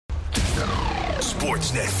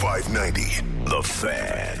Sportsnet 590, The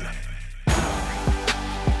Fan.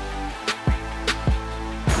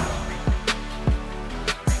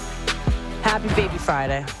 Happy Baby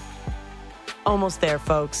Friday. Almost there,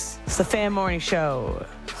 folks. It's the Fan Morning Show.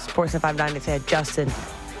 Sportsnet 590 said Justin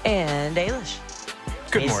and Ailish.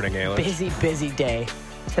 Good morning, Ailish. Busy day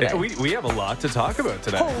today. Yeah, we have a lot to talk about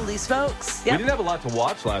today. Holy smokes. We didn't have a lot to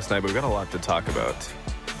watch last night, but we've got a lot to talk about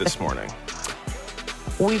this morning.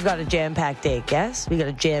 We've got a jam-packed day, guess. We got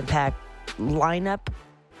a jam-packed lineup.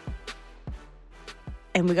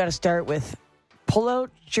 And we got to start with pull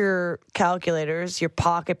out your calculators, your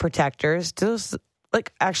pocket protectors. Those,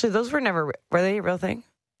 those were never, were they a real thing?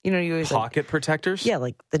 You know, you always pocket protectors? Yeah,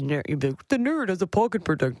 like the nerd. You'd be like, the nerd has a pocket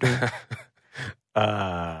protector.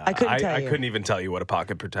 I couldn't tell you. I couldn't even tell you what a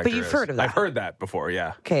pocket protector is. But you've heard of that. I've heard that before,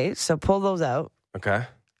 yeah. Okay, so pull those out. Okay.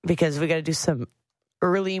 Because we got to do some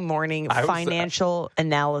early morning financial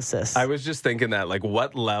analysis. I was just thinking that, like,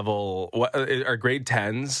 what level, what are grade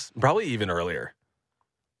 10s, probably even earlier,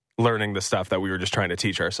 learning the stuff that we were just trying to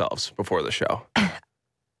teach ourselves before the show?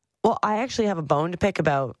 Well, I actually have a bone to pick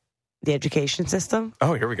about the education system.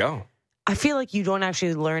 Oh, here we go. I feel like you don't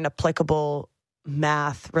actually learn applicable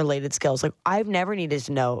math-related skills. Like, I've never needed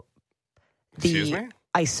to know the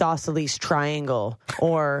isosceles triangle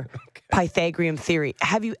or Pythagorean theory.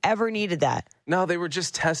 Have you ever needed that? No, they were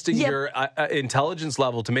just testing your intelligence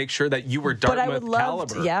level to make sure that you were Dartmouth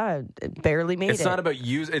caliber. Yeah, it barely made it. It's not about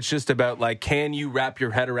use. It's just about, like, can you wrap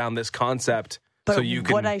your head around this concept but so you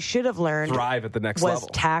can what I should have learned thrive at the next was level?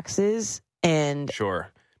 Taxes and... Sure.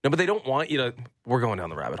 No, but they don't want you to... We're going down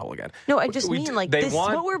the rabbit hole again. No, I just mean, like, this is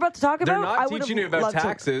what we're about to talk about. They're not teaching you about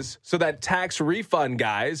taxes so that tax refund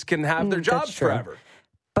guys can have their jobs forever.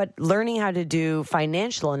 But learning how to do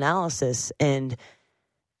financial analysis and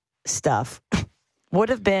stuff would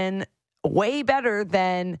have been way better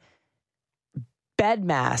than bed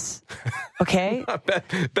mass, okay?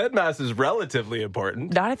 Bed mass is relatively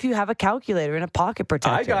important. Not if you have a calculator and a pocket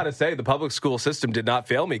protector. I got to say, the public school system did not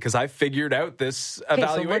fail me because I figured out this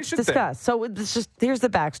evaluation thing. So let's discuss. So here's the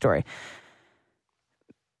backstory.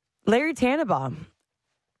 Larry Tannenbaum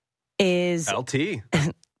is... LT.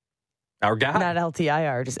 Our guy. Not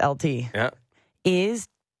LTIR, just LT. Yeah. Is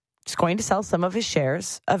just going to sell some of his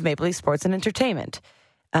shares of Maple Leaf Sports and Entertainment.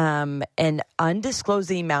 An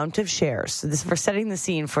undisclosed amount of shares. So this is for setting the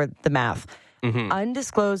scene for the math. Mm-hmm.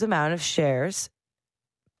 Undisclosed amount of shares,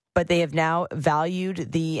 but they have now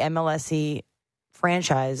valued the MLSE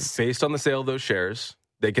franchise. Based on the sale of those shares,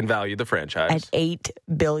 they can value the franchise. At $8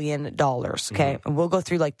 billion, okay? Mm-hmm. And we'll go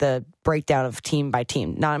through, like, the breakdown of team by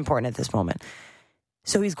team. Not important at this moment.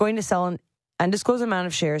 So he's going to sell an undisclosed amount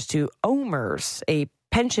of shares to OMERS, a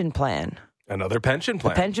pension plan. Another pension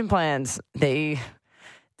plan. The pension plans, they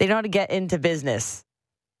know how to get into business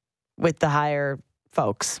with the higher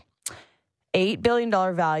folks. $8 billion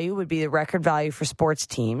value would be the record value for sports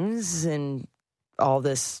teams and all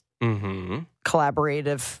this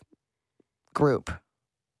collaborative group.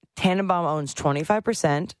 Tannenbaum owns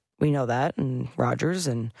 25%. We know that. And Rogers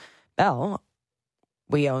and Bell,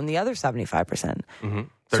 we own the other 75%. Mm-hmm.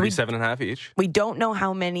 37.5 each. We don't know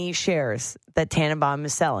how many shares that Tannenbaum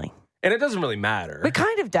is selling. And it doesn't really matter. It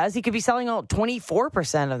kind of does. He could be selling all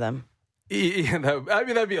 24% of them. Yeah, I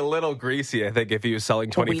mean, that'd be a little greasy, I think, if he was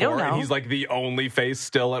selling 24 and he's like the only face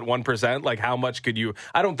still at 1%. Like, how much could you...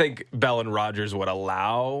 I don't think Bell and Rogers would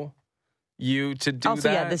allow you to do also,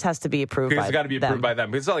 that. Yeah, this has to be approved by them. It's got to be approved by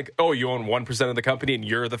them. It's not like, oh, you own 1% of the company and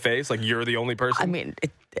you're the face? Like, you're the only person? I mean,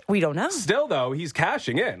 we don't know. Still, though, he's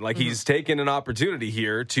cashing in. Like, he's taken an opportunity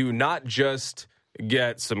here to not just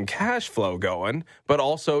get some cash flow going, but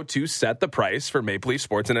also to set the price for Maple Leaf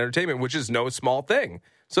Sports and Entertainment, which is no small thing.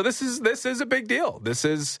 So this is a big deal. This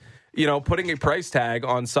is, putting a price tag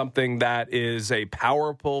on something that is a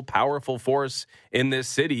powerful force in this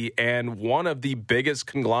city and one of the biggest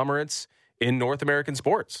conglomerates in North American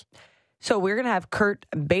sports. So we're going to have Kurt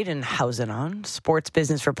Badenhausen on, sports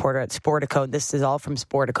business reporter at Sportico. This is all from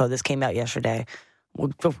Sportico. This came out yesterday.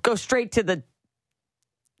 We'll go straight to the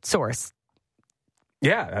source.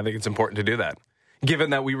 Yeah, I think it's important to do that, given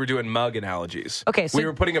that we were doing mug analogies. Okay, so we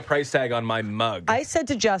were putting a price tag on my mug. I said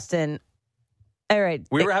to Justin, all right.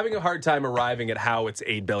 We were having a hard time arriving at how it's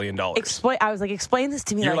 $8 billion. I was like, explain this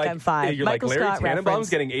to me I'm five. You're Michael like, Larry Scott Tannenbaum's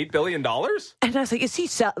getting $8 billion? And I was like,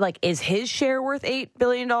 is his share worth $8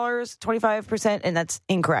 billion, 25%? And that's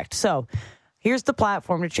incorrect. So here's the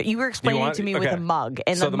platform. You were explaining it to me with a mug.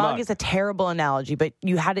 And so the mug is a terrible analogy, but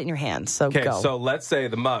you had it in your hands. So go. So let's say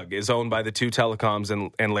the mug is owned by the two telecoms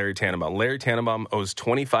and Larry Tannenbaum. Larry Tannenbaum owes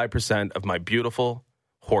 25% of my beautiful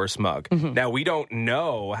horse mug. Now, we don't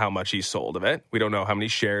know how much he sold of it. We don't know how many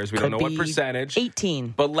shares. We don't know what percentage.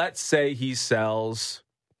 18. But let's say he sells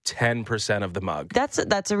 10% of the mug.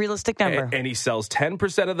 That's a realistic number. And he sells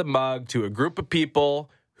 10% of the mug to a group of people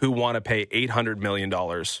who want to pay $800 million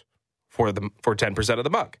for 10% of the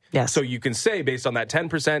mug. Yes. So you can say, based on that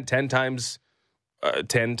 10%, 10 times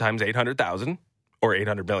 800,000, or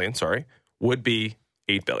 800 million, sorry, would be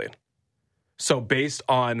 $8 billion. So based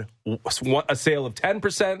on a sale of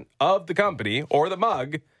 10% of the company or the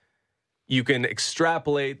mug, you can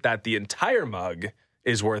extrapolate that the entire mug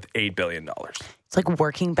is worth $8 billion. It's like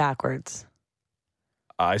working backwards.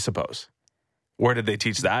 I suppose. Where did they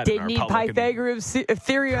teach that? Didn't need Pythagoras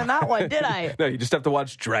theory on that one, did I? No, you just have to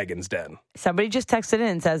watch Dragon's Den. Somebody just texted in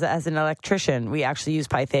and says, as an electrician, we actually use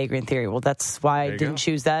Pythagorean theory. Well, that's why I didn't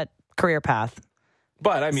choose that career path.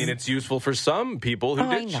 But, I mean, it's useful for some people who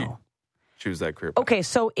did choose that career path. Okay,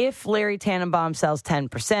 so if Larry Tannenbaum sells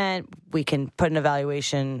 10%, we can put an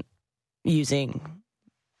evaluation using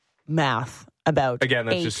math about Again,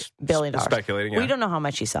 that's $8 just billion. speculating. Yeah. We don't know how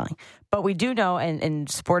much he's selling. But we do know, and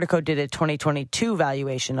Sportico did a 2022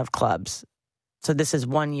 valuation of clubs. So this is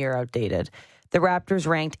 1 year outdated. The Raptors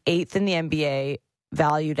ranked 8th in the NBA,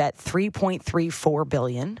 valued at $3.34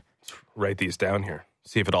 billion. Let's write these down here.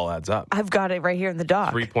 See if it all adds up. I've got it right here in the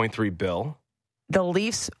doc. 3.3 bill. The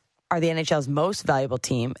Leafs are the NHL's most valuable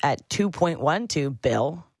team at $2.12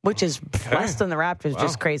 bill, which is less than the Raptors,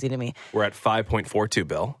 just crazy to me. We're at 5.42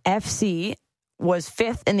 bill. FC was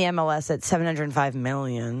 5th in the MLS at $705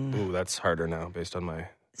 million. Ooh, that's harder now based on my...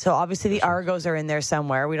 So obviously the Argos are in there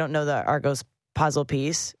somewhere. We don't know the Argos puzzle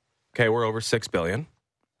piece. Okay, we're over $6 billion.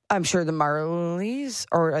 I'm sure the Marlies,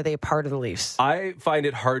 or are they a part of the Leafs? I find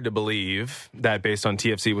it hard to believe that based on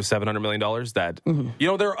TFC with $700 million that,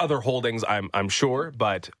 there are other holdings, I'm sure,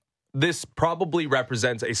 but this probably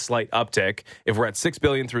represents a slight uptick if we're at $6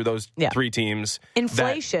 billion through those three teams.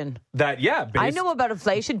 Inflation. I know about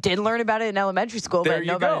inflation. Didn't learn about it in elementary school, but I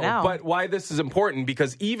know about it now. But why this is important,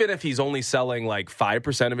 because even if he's only selling like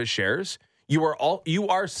 5% of his shares, you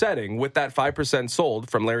are setting with that 5%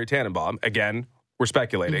 sold from Larry Tannenbaum, again, we're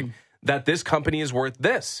speculating, that this company is worth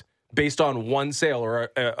this based on one sale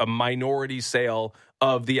or a minority sale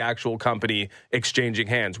of the actual company exchanging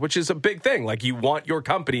hands, which is a big thing. Like, you want your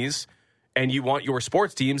companies and you want your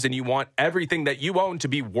sports teams and you want everything that you own to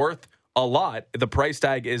be worth a lot. The price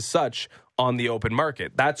tag is such on the open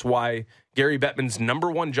market. That's why Gary Bettman's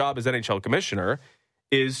number one job as NHL commissioner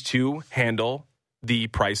is to handle the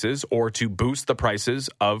prices or to boost the prices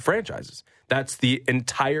of franchises. That's the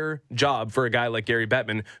entire job for a guy like Gary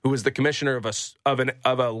Bettman, who is the commissioner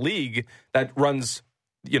of a league that runs,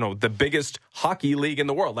 the biggest hockey league in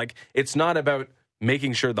the world. Like, it's not about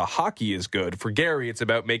making sure the hockey is good. For Gary, it's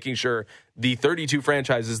about making sure the 32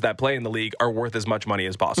 franchises that play in the league are worth as much money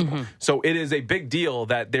as possible. So it is a big deal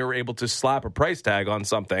that they were able to slap a price tag on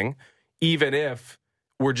something, even if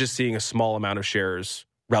we're just seeing a small amount of shares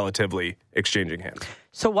relatively exchanging hands.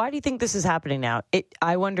 So why do you think this is happening now?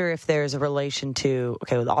 I wonder if there's a relation to,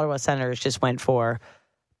 the Ottawa Senators just went for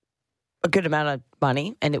a good amount of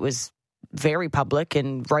money, and it was very public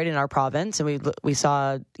and right in our province. And we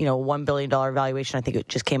saw, $1 billion valuation. I think it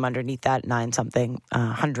just came underneath that,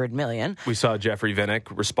 100 million. We saw Jeffrey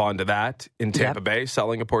Vinnick respond to that in Tampa Bay,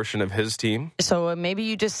 selling a portion of his team. So maybe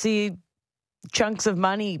you just see chunks of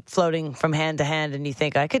money floating from hand to hand, and you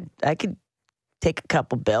think, I could take a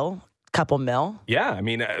couple mil. Yeah, I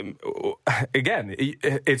mean, again,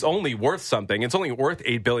 it's only worth something. It's only worth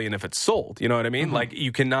 $8 billion if it's sold. You know what I mean? Like,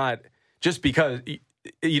 you cannot, just because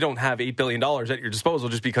you don't have $8 billion at your disposal,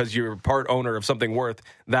 just because you're part owner of something worth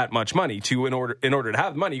that much money. In order to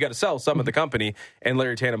have money, you got to sell some of the company, and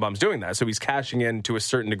Larry Tannenbaum's doing that. So he's cashing in to a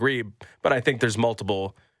certain degree, but I think there's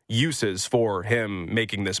multiple uses for him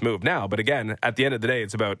making this move now. But again, at the end of the day,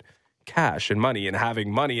 it's about cash and money and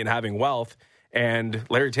having wealth. And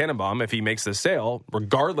Larry Tannenbaum, if he makes this sale,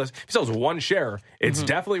 regardless, if he sells one share, it's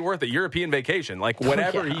definitely worth a European vacation. Like,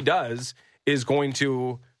 whatever he does is going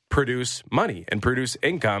to produce money and produce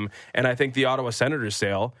income. And I think the Ottawa Senators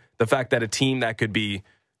sale, the fact that a team that could be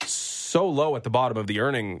so low at the bottom of the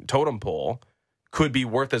earning totem pole could be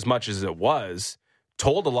worth as much as it was,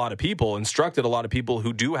 told a lot of people, instructed a lot of people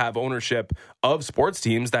who do have ownership of sports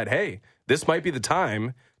teams that, hey, this might be the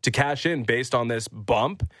time to cash in based on this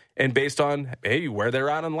bump and based on, hey, where they're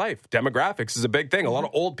at in life. Demographics is a big thing. A lot of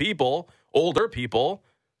older people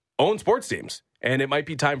own sports teams. And it might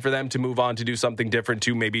be time for them to move on to do something different,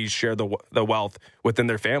 to maybe share the wealth within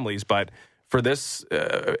their families. But for this,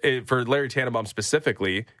 for Larry Tannenbaum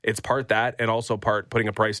specifically, it's part that and also part putting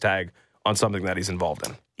a price tag on something that he's involved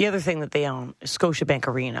in. The other thing that they own is Scotiabank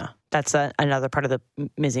Arena. That's another part of the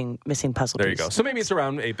missing puzzle There piece. you go. So maybe it's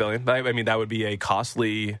around $8 billion. I mean, that would be a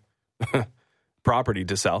costly property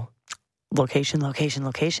to sell. Location.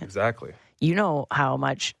 Exactly. You know how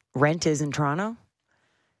much rent is in Toronto?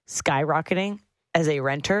 Skyrocketing as a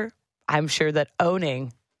renter. I'm sure that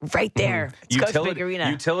owning right there, Scotiabank Arena.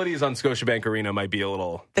 Utilities on Scotiabank Arena might be a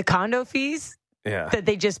little... The condo fees that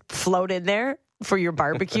they just float in there for your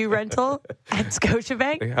barbecue rental at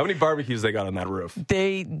Scotiabank. How many barbecues they got on that roof?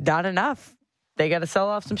 Not enough. They got to sell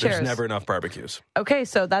off some shares. There's never enough barbecues. Okay,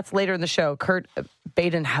 so that's later in the show. Kurt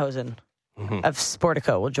Badenhausen of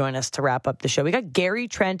Sportico will join us to wrap up the show. We got Gary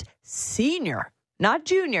Trent Sr., not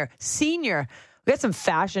Junior, Sr. We got some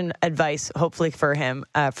fashion advice, hopefully from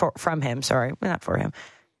him. Sorry, not for him.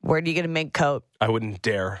 Where do you get a mink coat? I wouldn't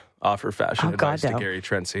dare offer fashion advice to Gary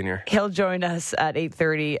Trent Sr. He'll join us at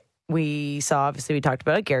 8:30. We talked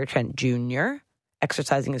about it, Gary Trent Jr.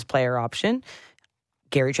 exercising his player option.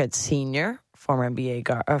 Gary Trent Sr., former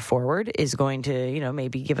NBA forward, is going to,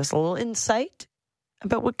 maybe give us a little insight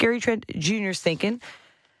about what Gary Trent Jr. is thinking.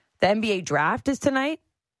 The NBA draft is tonight.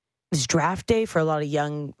 It's draft day for a lot of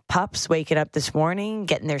young pups waking up this morning,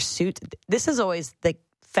 getting their suits. This is always the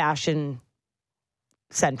fashion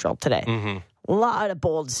central today. A lot of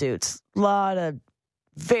bold suits, a lot of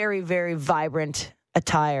very, very vibrant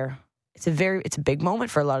attire. It's a big moment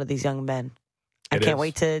for a lot of these young men. I can't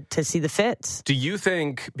wait to see the fits. Do you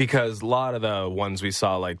think, because a lot of the ones we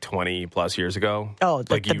saw like 20 plus years ago, the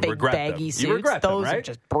big regret baggy them. suits, You regret those them, right? are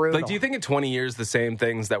just brutal. Like, do you think in 20 years the same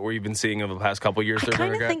things that we've been seeing over the past couple of years? I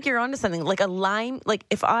kind of think you're onto something. Like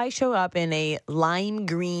if I show up in a lime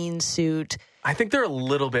green suit, I think they're a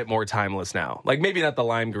little bit more timeless now. Like maybe not the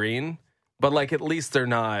lime green, but like at least they're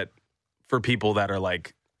not for people that are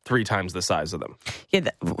like 3 times the size of them. Yeah,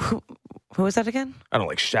 who was that again? I don't know,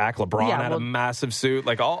 like Shaq, LeBron had a massive suit.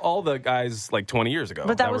 Like all the guys like 20 years ago.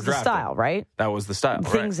 But that was the style, right? That was the style.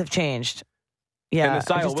 Things have changed. Yeah, and the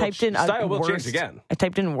style will change again. I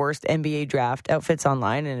typed in worst NBA draft outfits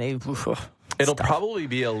online, and it'll probably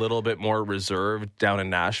be a little bit more reserved down in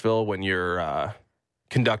Nashville when you're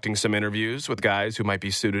conducting some interviews with guys who might be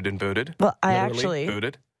suited and booted. Well, I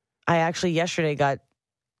actually yesterday got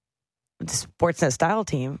the Sportsnet style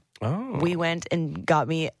team. Oh. We went and got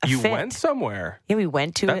me a fit. You went somewhere? Yeah, we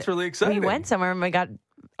went to That's really exciting. We went somewhere and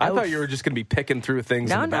I thought you were just going to be picking through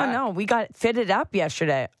things in the back. No. We got fitted up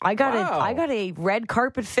yesterday. I got a red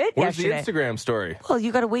carpet fit yesterday. Where's the Instagram story? Well,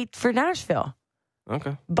 you got to wait for Nashville.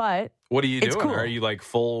 Okay. But what are you doing? Cool. Are you like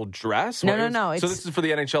full dress? No. So this is for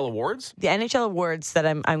the NHL awards? The NHL awards that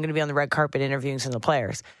I'm going to be on the red carpet interviewing some of the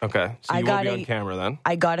players. Okay. So you will be on camera then?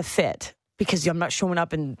 I got a fit because I'm not showing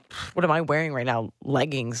up in, what am I wearing right now?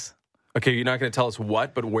 Leggings. Okay, you're not going to tell us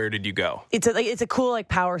what, but where did you go? It's a cool like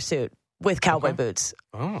power suit with cowboy boots.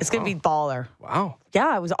 Oh, it's going to be baller. Wow.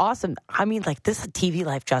 Yeah, it was awesome. I mean, like, this is TV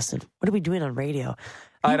life, Justin. What are we doing on radio?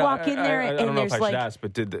 You walk in there and I don't know there's if I should ask,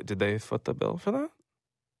 but did they foot the bill for that?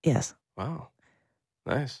 Yes. Wow.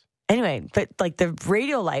 Nice. Anyway, but like the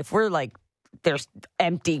radio life, we're like, there's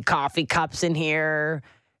empty coffee cups in here.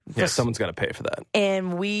 Yeah, someone's got to pay for that.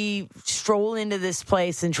 And we stroll into this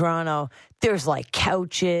place in Toronto. There's like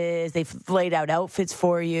couches. They've laid out outfits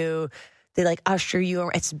for you. They like usher you.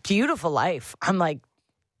 It's a beautiful life. I'm like,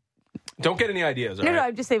 don't get any ideas. No,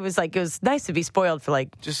 I'm just saying it was nice to be spoiled for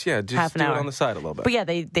like just half an do hour it on the side a little bit. But yeah,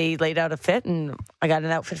 they laid out a fit, and I got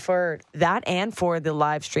an outfit for that and for the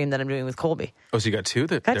live stream that I'm doing with Colby. Oh, so you got two?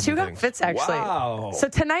 Got two outfits actually. Wow. So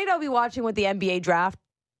tonight I'll be watching what the NBA draft.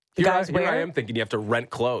 Here I am thinking you have to rent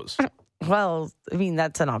clothes. Well, I mean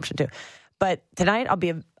that's an option too. But tonight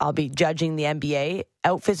I'll be judging the NBA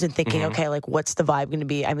outfits and thinking, okay, like what's the vibe going to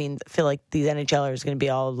be? I mean, I feel like these NHLers are going to be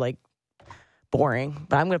all like boring,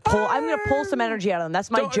 but I'm going to pull some energy out of them.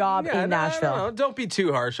 That's my job in Nashville. No, don't be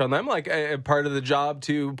too harsh on them. Like part of the job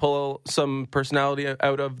to pull some personality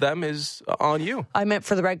out of them is on you. I meant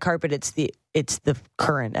for the red carpet, it's the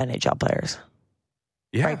current NHL players.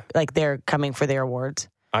 Yeah, right? Like they're coming for their awards.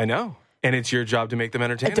 I know. And it's your job to make them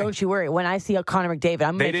entertaining. Don't you worry. When I see a Connor McDavid,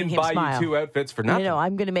 I'm making him smile. They didn't buy you two outfits for nothing. No,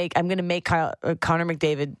 I'm going to make Connor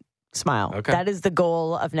McDavid smile. Okay. That is the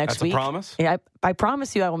goal of next week. That's a promise? Yeah, I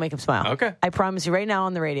promise you I will make him smile. Okay. I promise you right now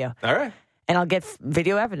on the radio. All right. And I'll get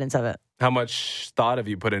video evidence of it. How much thought have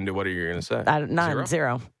you put into what are you going to say? None.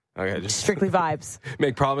 Zero. Okay. Just strictly vibes.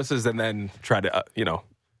 Make promises and then try to,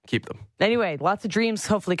 keep them. Anyway, lots of dreams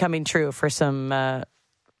hopefully coming true for some...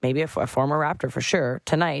 maybe a former Raptor for sure.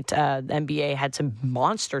 Tonight, the NBA had some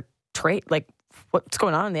monster trade. Like, what's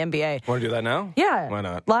going on in the NBA? Want to do that now? Yeah. Why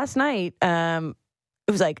not? Last night, it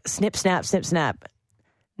was like snip, snap, snip, snap.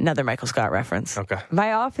 Another Michael Scott reference. Okay.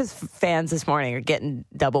 My Office fans this morning are getting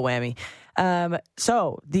double whammy.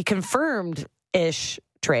 So the confirmed-ish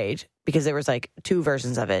trade, because there was like two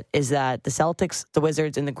versions of it, is that the Celtics, the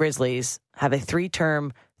Wizards, and the Grizzlies have a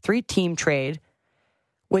three-team trade,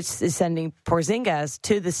 which is sending Porzingis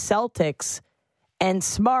to the Celtics and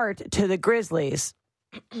Smart to the Grizzlies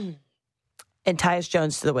and Tyus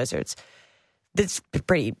Jones to the Wizards. That's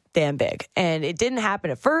pretty damn big. And it didn't happen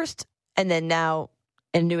at first, and then now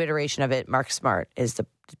in a new iteration of it, Marcus Smart is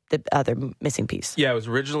the other missing piece. Yeah, it was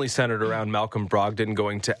originally centered around Malcolm Brogdon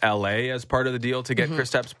going to L.A. as part of the deal to get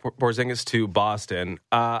Kristaps Porzingis to Boston.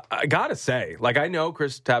 I gotta say, I know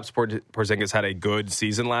Kristaps Porzingis had a good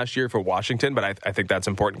season last year for Washington, but I think that's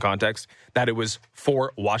important context, that it was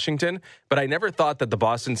for Washington. But I never thought that the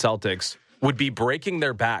Boston Celtics would be breaking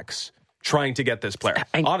their backs trying to get this player.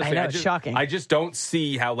 Honestly, I know, it's shocking. I just don't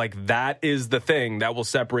see how that is the thing that will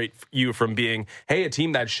separate you from being, hey, a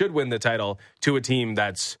team that should win the title to a team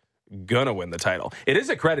that's gonna win the title. It is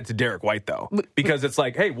a credit to Derek White, though, because it's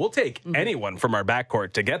hey, we'll take anyone from our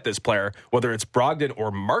backcourt to get this player, whether it's Brogdon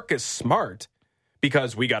or Marcus Smart,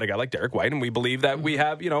 because we got a guy like Derek White, and we believe that we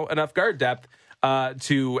have enough guard depth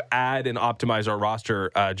to add and optimize our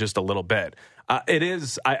roster just a little bit. It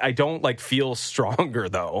is. I don't feel stronger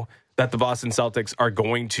though that the Boston Celtics are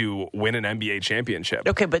going to win an NBA championship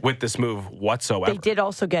with this move whatsoever. They did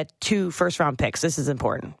also get 2 first-round picks. This is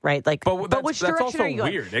important, right? But which direction also are you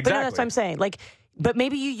going? weird. Exactly. But no, that's what I'm saying. But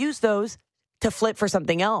maybe you use those to flip for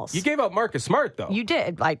something else. You gave up Marcus Smart, though. You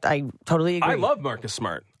did. I totally agree. I love Marcus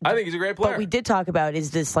Smart. I think he's a great player. But we did talk about,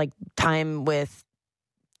 is this time with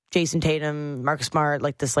Jason Tatum, Marcus Smart,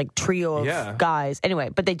 this trio of guys. Anyway,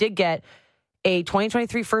 but they did get a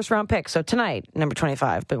 2023 first-round pick, so tonight, number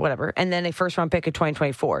 25, but whatever, and then a first-round pick of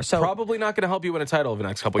 2024. So probably not going to help you win a title over the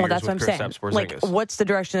next couple of years. That's what I'm saying. What's the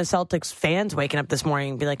direction of Celtics fans waking up this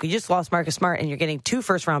morning and be we just lost Marcus Smart, and you're getting 2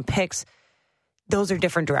 first-round picks? Those are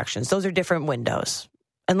different directions. Those are different windows.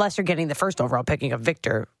 Unless you're getting the first overall picking of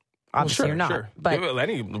Victor, obviously you're not. Sure. But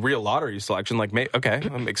any real lottery selection, that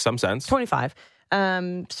makes some sense. 25.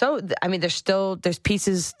 There's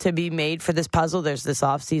pieces to be made for this puzzle. There's this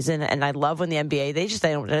offseason, and I love when the NBA, they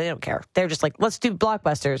don't care. They're just let's do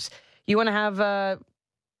blockbusters. You want to have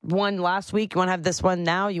one last week? You want to have this one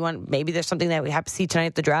now? Maybe there's something that we have to see tonight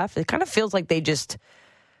at the draft? It kind of feels like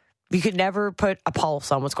you could never put a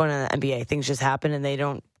pulse on what's going on in the NBA. Things just happen, and they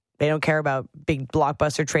don't care about big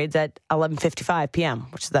blockbuster trades at 11:55 p.m.,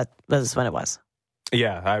 which that was when it was.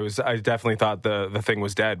 Yeah, I definitely thought the thing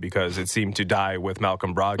was dead because it seemed to die with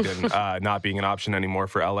Malcolm Brogdon not being an option anymore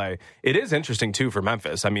for LA. It is interesting, too, for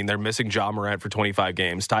Memphis. I mean, they're missing Ja Morant for 25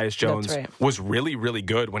 games. Tyus Jones was really, really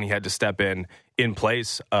good when he had to step in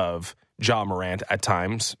place of Ja Morant at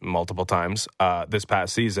times, multiple times, this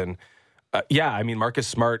past season. Marcus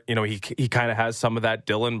Smart, he kind of has some of that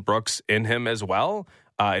Dillon Brooks in him as well.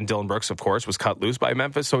 And Dillon Brooks, of course, was cut loose by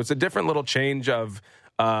Memphis. So it's a different little change of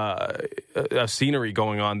scenery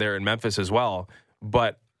going on there in Memphis as well.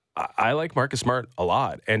 But I like Marcus Smart a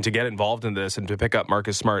lot. And to get involved in this and to pick up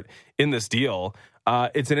Marcus Smart in this deal,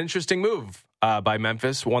 it's an interesting move by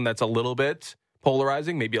Memphis, one that's a little bit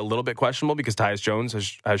polarizing, maybe a little bit questionable because Tyus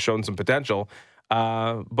Jones has shown some potential.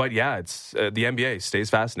 But it's the NBA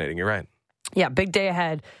stays fascinating. You're right. Yeah, big day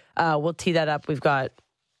ahead. We'll tee that up. We've got,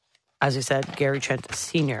 as you said, Gary Trent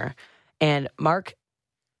Sr. and Mark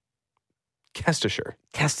Kestisher.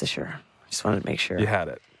 Just wanted to make sure. You had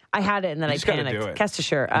it. I had it, and then I panicked.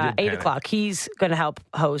 Kestisher, 8 o'clock. He's going to help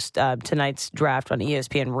host tonight's draft on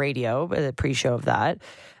ESPN Radio, the pre-show of that.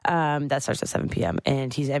 That starts at 7 p.m.,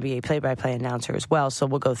 and he's NBA play-by-play announcer as well. So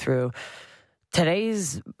we'll go through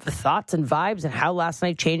today's thoughts and vibes and how last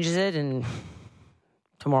night changes it, and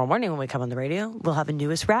tomorrow morning when we come on the radio, we'll have a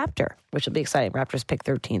newest Raptor, which will be exciting. Raptors pick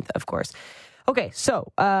 13th, of course. Okay,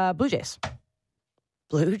 so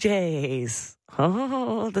Blue Jays.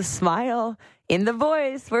 Oh, the smile in the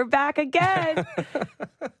voice. We're back again.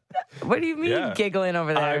 What do you mean giggling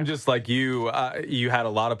over there? I'm just like you. You had a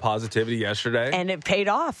lot of positivity yesterday. And it paid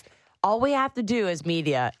off. All we have to do as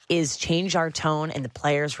media is change our tone, and the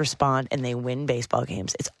players respond, and they win baseball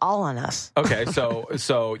games. It's all on us. Okay, so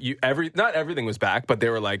not everything was back, but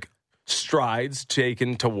there were strides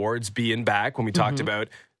taken towards being back when we talked about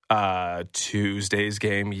Tuesday's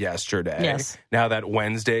game yesterday. Yes. Now that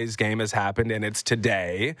Wednesday's game has happened and it's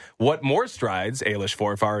today, what more strides, Ailish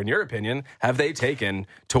Forfar, in your opinion, have they taken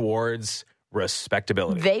towards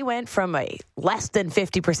respectability? They went from a less than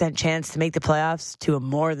 50% chance to make the playoffs to a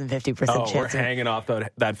more than 50% chance. We're hanging off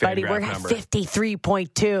that Fangraph we're number. at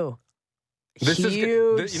 53.2. Huge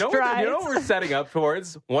you know what we're setting up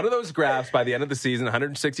towards? One of those graphs by the end of the season,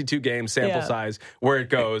 162 games sample size, where it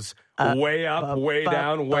goes way up, way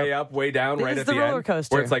down, way up, way down, right at the end. Roller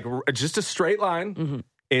coaster. Where it's like just a straight line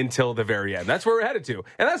until the very end. That's where we're headed to.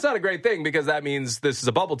 And that's not a great thing because that means this is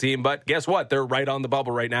a bubble team. But guess what? They're right on the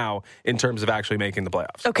bubble right now in terms of actually making the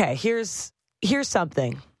playoffs. Okay, here's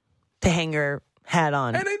something to hang your hat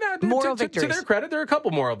on. And moral victories. To their credit, there are a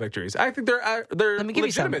couple moral victories. I think they're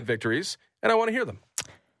legitimate victories, and I want to hear them.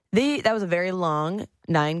 That was a very long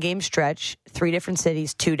 9-game stretch, 3 different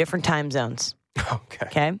cities, 2 different time zones.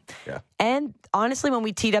 Okay. Yeah. And honestly, when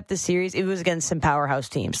we teed up the series, it was against some powerhouse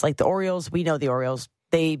teams. Like the Orioles, we know the Orioles.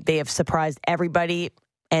 They have surprised everybody,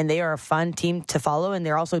 and they are a fun team to follow, and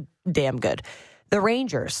they're also damn good. The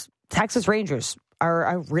Rangers, Texas Rangers, are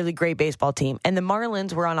a really great baseball team. And the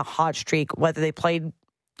Marlins were on a hot streak, whether they played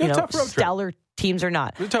stellar teams or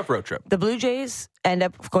not. It was a tough road trip. The Blue Jays end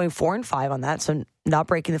up going 4-5 on that, so not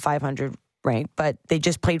breaking the 500 rank, but they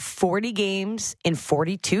just played 40 games in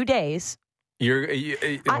 42 days.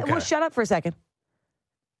 Okay. Well, shut up for a second.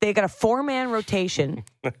 They got a 4-man rotation,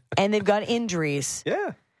 and they've got injuries.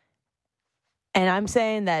 Yeah. And I'm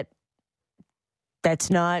saying that's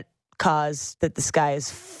not cause that the sky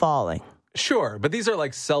is falling. Sure, but these are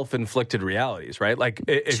like self-inflicted realities, right? Like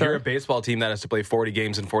if you're a baseball team that has to play 40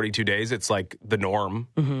 games in 42 days, it's like the norm,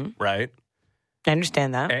 right? I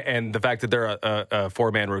understand that. And the fact that they're a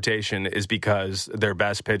 4-man rotation is because their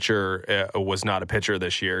best pitcher was not a pitcher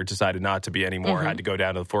this year, decided not to be anymore, had to go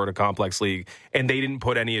down to the Florida Complex League, and they didn't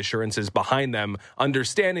put any assurances behind them,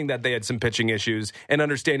 understanding that they had some pitching issues and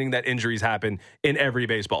understanding that injuries happen in every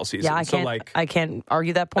baseball season. Yeah, I can't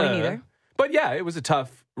argue that point either. But yeah, it was a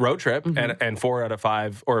tough road trip, and 4 out of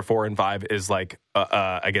 5 or 4 and 5 is like,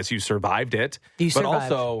 I guess you survived it. But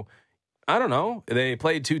also, I don't know, they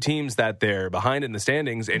played 2 teams that they're behind in the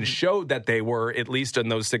standings and showed that they were, at least in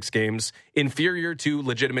those 6 games, inferior to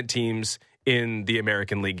legitimate teams in the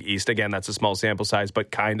American League East. Again, that's a small sample size, but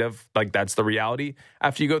kind of like that's the reality.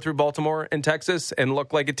 After you go through Baltimore and Texas and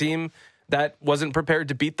look like a team that wasn't prepared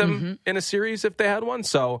to beat them in a series if they had one.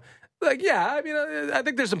 So, like, yeah, I mean, I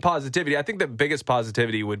think there's some positivity. I think the biggest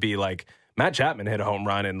positivity would be like Matt Chapman hit a home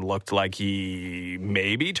run and looked like he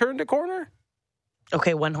maybe turned a corner.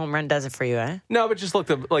 Okay, 1 home run does it for you, eh? No, but just looked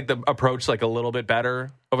like the approach like a little bit better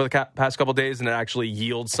over the past couple of days, and it actually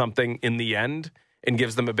yields something in the end and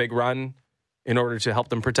gives them a big run in order to help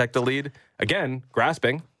them protect the lead. Again,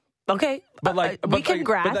 grasping. Okay, but we can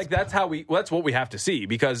grasp. But like that's what we have to see,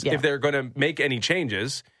 because if they're going to make any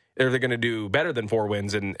changes, if they're going to do better than 4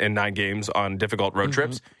 wins in 9 games on difficult road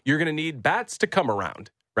trips, you're going to need bats to come around,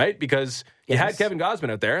 right? Because you had Kevin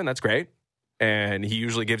Gausman out there, and that's great, and he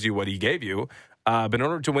usually gives you what he gave you. But in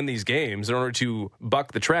order to win these games, in order to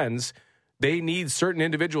buck the trends, they need certain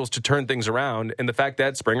individuals to turn things around. And the fact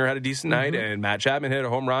that Springer had a decent night and Matt Chapman hit a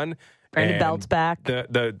home run, Brandon Belt's back.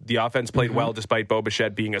 The offense played well despite Bo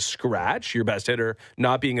Bichette being a scratch, your best hitter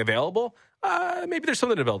not being available. Maybe there's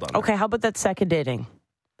something to build on. Okay, how about that second inning?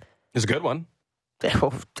 It's a good one.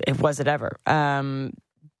 It was it ever.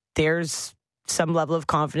 There's some level of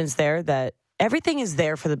confidence there that everything is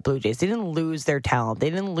there for the Blue Jays. They didn't lose their talent. They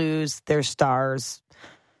didn't lose their stars.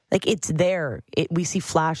 Like, it's there. We see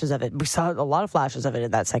flashes of it. We saw a lot of flashes of it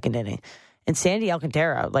in that second inning. And Sandy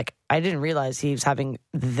Alcantara, like, I didn't realize he was having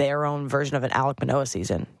their own version of an Alek Manoah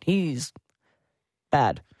season. He's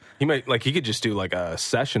bad. He could just do like a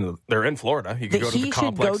session. They're in Florida. He could go to the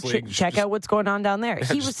complex league. Check out what's going on down there.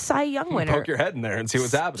 He was Cy Young winner. Poke your head in there and see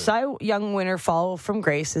what's happening. Cy Young winner fall from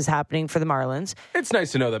grace is happening for the Marlins. It's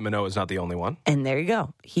nice to know that Manoah is not the only one. And there you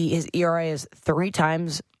go. His ERA is 3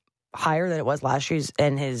 times higher than it was last year's,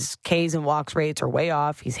 and his Ks and walks rates are way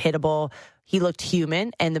off. He's hittable. He looked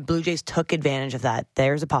human, and the Blue Jays took advantage of that.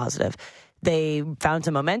 There's a positive. They found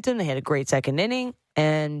some momentum. They had a great second inning,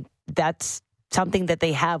 and that's something that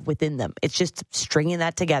they have within them. It's just stringing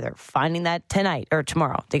that together, finding that tonight or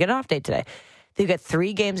tomorrow. They get an off day today. They've got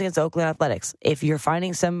 3 games against Oakland Athletics. If you're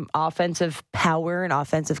finding some offensive power and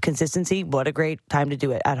offensive consistency, what a great time to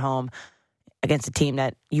do it at home against a team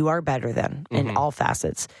that you are better than in all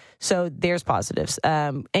facets. So there's positives.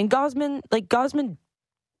 And Gausman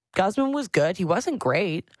was good. He wasn't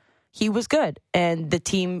great. He was good. And the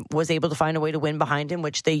team was able to find a way to win behind him,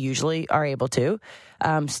 which they usually are able to.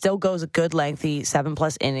 Still goes a good lengthy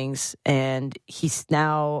 7+ innings. And he's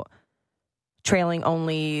now trailing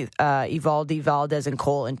only Evaldi, Valdez, and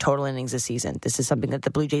Cole in total innings this season. This is something that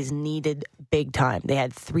the Blue Jays needed big time. They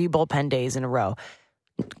had 3 bullpen days in a row.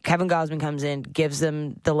 Kevin Gausman comes in, gives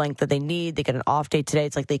them the length that they need. They get an off day today.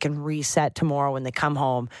 It's like they can reset tomorrow when they come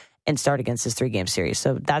home and start against his 3-game series.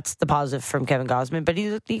 So that's the positive from Kevin Gausman, but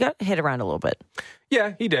he got hit around a little bit.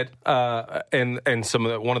 Yeah, he did. And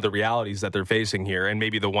one of the realities that they're facing here, and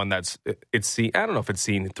maybe the one that's I don't know if it's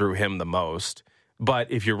seen through him the most,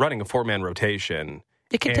 but if you're running a 4-man rotation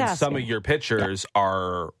and some of your pitchers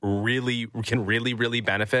can really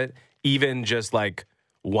benefit, even just like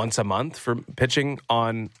once a month from pitching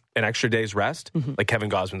on an extra day's rest. Like Kevin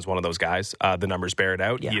Gausman's one of those guys. The numbers bear it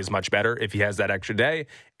out. Yeah. He is much better if he has that extra day.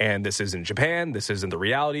 And this isn't Japan. This isn't the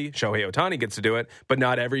reality. Shohei Ohtani gets to do it, but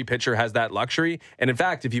not every pitcher has that luxury. And in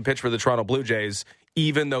fact, if you pitch for the Toronto Blue Jays,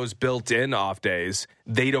 even those built-in off days,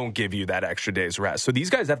 they don't give you that extra day's rest. So these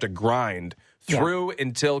guys have to grind through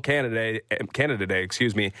until Canada Day,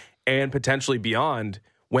 and potentially beyond,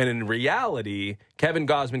 when in reality, Kevin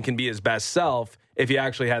Gausman can be his best self if he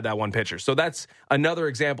actually had that one pitcher. So that's another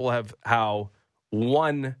example of how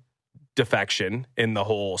one defection in the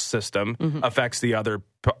whole system affects the other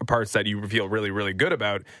parts that you feel really, really good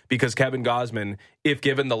about, because Kevin Gausman, if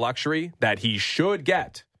given the luxury that he should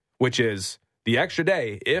get, which is the extra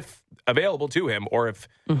day, if available to him or if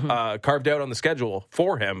carved out on the schedule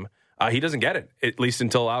for him, he doesn't get it, at least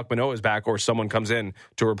until Alek Manoah is back or someone comes in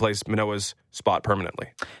to replace Manoah's spot permanently.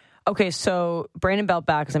 Okay, so Brandon Belt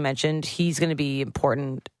back, as I mentioned, he's going to be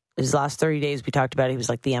important. His last 30 days, we talked about it, he was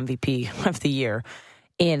like the MVP of the year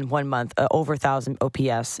in 1 month, over 1,000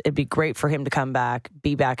 OPS. It'd be great for him to come back,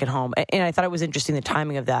 be back at home. And I thought it was interesting, the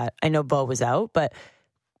timing of that. I know Bo was out, but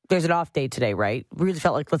there's an off day today, right? Really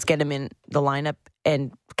felt like let's get him in the lineup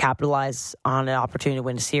and capitalize on an opportunity to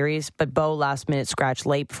win a series. But Bo last minute scratched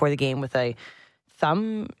late before the game with a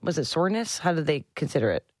thumb, was it soreness? How did they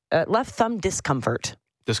consider it? Left thumb discomfort.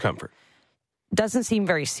 Doesn't seem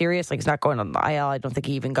very serious. Like, he's not going on the IL. I don't think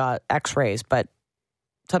he even got x-rays, but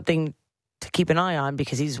something to keep an eye on,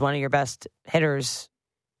 because he's one of your best hitters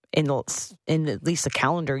in at least a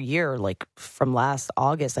calendar year. Like from last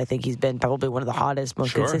August, I think he's been probably one of the hottest,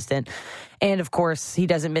 most consistent. And of course, he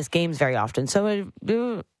doesn't miss games very often. So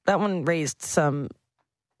that one raised some,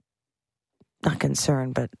 not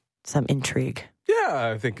concern, but some intrigue.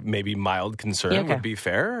 Yeah, I think maybe mild concern would be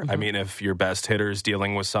fair. I mean, if your best hitter is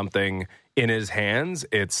dealing with something in his hands,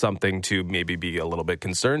 it's something to maybe be a little bit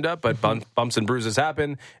concerned of. But bumps and bruises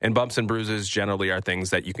happen, and bumps and bruises generally are things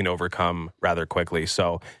that you can overcome rather quickly.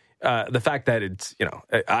 So the fact that it's,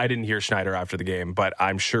 I didn't hear Schneider after the game, but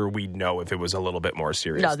I'm sure we'd know if it was a little bit more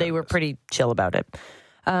serious. No, they were pretty chill about it.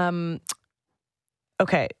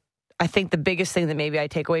 Okay, I think the biggest thing that maybe I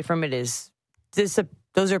take away from it is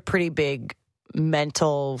those are pretty big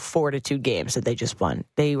mental fortitude games that they just won.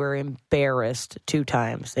 They were embarrassed 2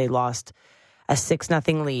 times. They lost a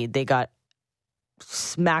 6-0 lead. They got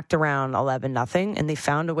smacked around 11-0, and they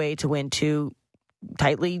found a way to win 2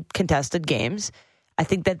 tightly contested games. I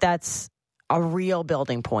think that that's a real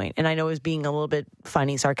building point. And I know it was being a little bit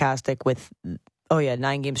funny, sarcastic with,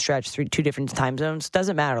 9-game stretch, 2 different time zones.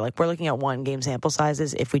 Doesn't matter. Like, we're looking at 1 game sample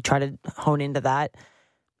sizes. If we try to hone into that,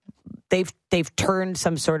 they've turned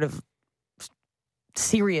some sort of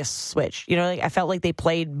serious switch. I felt like they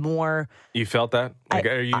played more. You felt that? Like,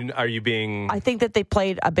 are you being? I think that they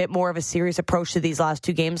played a bit more of a serious approach to these last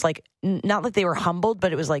 2 games. Like, not that they were humbled,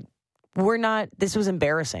 but it was like, this was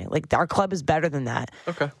embarrassing. Like, our club is better than that.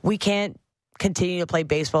 Okay. We can't continue to play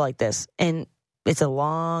baseball like this. And it's a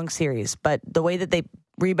long series, but the way that they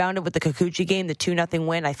rebounded with the Kikuchi game, the 2-0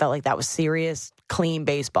 win, I felt like that was serious, clean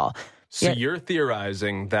baseball. So you're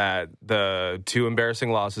theorizing that the 2 embarrassing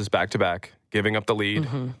losses back-to-back, giving up the lead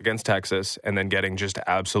against Texas, and then getting just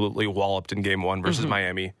absolutely walloped in Game 1 versus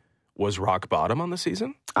Miami, was rock bottom on the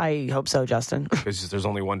season? I hope so, Justin. Because there's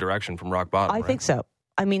only one direction from rock bottom, I think so.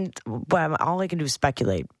 I mean, all I can do is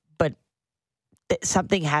speculate, but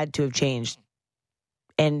something had to have changed.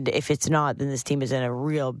 And if it's not, then this team is in a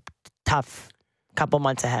real tough couple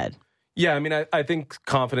months ahead. Yeah, I mean, I think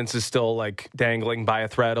confidence is still like dangling by a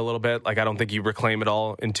thread a little bit. Like, I don't think you reclaim it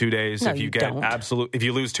all in 2 days. No, if you if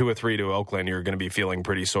you lose 2 or 3 to Oakland, you're going to be feeling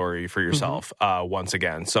pretty sorry for yourself once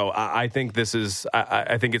again. So I think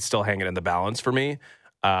I think it's still hanging in the balance for me.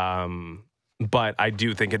 But I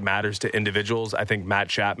do think it matters to individuals. I think Matt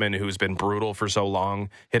Chapman, who's been brutal for so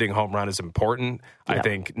long, hitting home run is important. Yeah.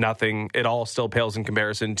 I think it all still pales in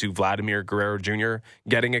comparison to Vladimir Guerrero Jr.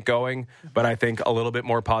 getting it going. But I think a little bit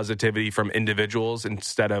more positivity from individuals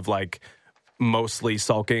instead of like mostly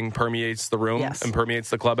sulking permeates the room and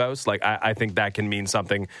permeates the clubhouse. Like, I think that can mean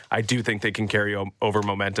something. I do think they can carry over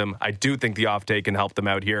momentum. I do think the off day can help them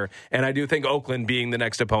out here. And I do think Oakland being the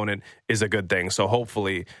next opponent is a good thing. So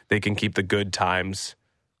hopefully they can keep the good times.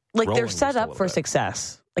 Like, they're set up for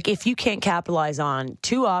success. Like, if you can't capitalize on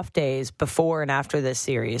 2 off days before and after this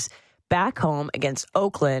series, back home against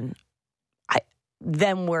Oakland,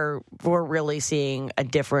 then we're really seeing a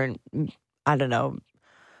different, I don't know,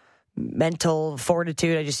 mental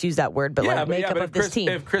fortitude. I just use that word, but makeup of this team.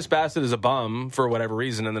 If Chris Bassett is a bum for whatever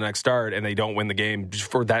reason in the next start and they don't win the game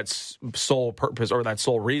for that sole purpose or that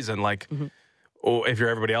sole reason, like, if you're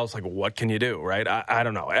everybody else, like, what can you do, right? I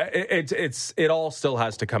don't know. It all still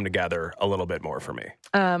has to come together a little bit more for me.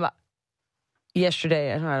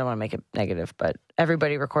 Yesterday, I don't want to make it negative, but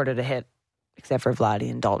everybody recorded a hit except for Vladdy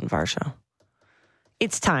and Dalton Varsho.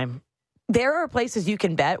 It's time. There are places you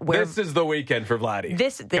can bet where... This is the weekend for Vladdy.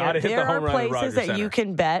 There are places that you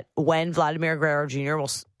can bet when Vladimir Guerrero Jr. will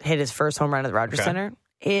hit his first home run at the Rogers Center.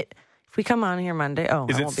 If we come on here Monday...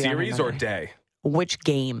 Is it series or day? Which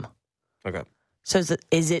game? Okay. So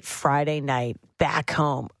is it Friday night, back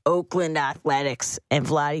home, Oakland Athletics, and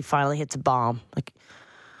Vladdy finally hits a bomb? Like,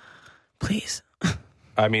 please.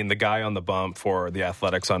 I mean, the guy on the bump for the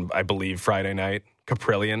Athletics on, I believe, Friday night,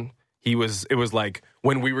 Caprillion, it was like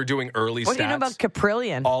when we were doing early stats. What do you know about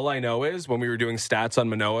Caprillion? All I know is when we were doing stats on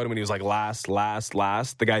Manoah, and when he was like last,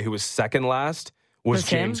 the guy who was second last was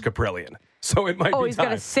James Caprillion. So it might be he's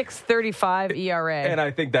got a 6.35 ERA. And I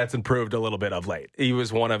think that's improved a little bit of late. He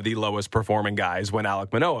was one of the lowest performing guys when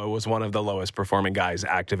Alek Manoah was one of the lowest performing guys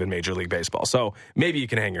active in Major League Baseball. So maybe you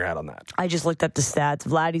can hang your hat on that. I just looked up the stats.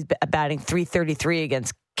 Vladdy's batting .333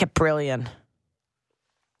 against Caprillion.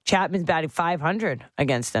 Chapman's batting .500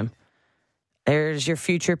 against him. There's your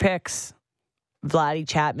future picks. Vladdy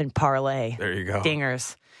Chapman parlay. There you go.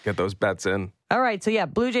 Dingers. Get those bets in. All right. So,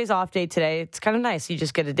 Blue Jays off day today. It's kind of nice. You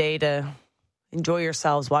just get a day to enjoy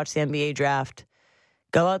yourselves, watch the NBA draft,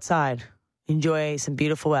 go outside, enjoy some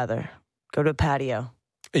beautiful weather, go to a patio.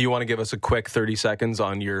 You want to give us a quick 30 seconds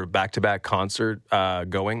on your back-to-back concert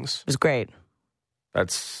goings? It was great.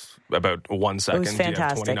 That's about 1 second. It was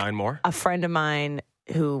fantastic. Do you have 29 more? A friend of mine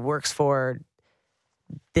who works for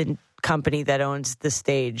the company that owns the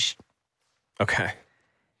stage. Okay.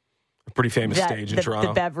 A pretty famous stage in Toronto.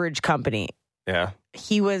 The beverage company. Yeah.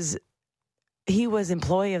 He was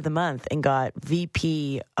employee of the month and got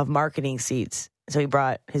VP of marketing seats. So he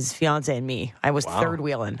brought his fiance and me. I was third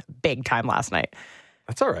wheeling big time last night.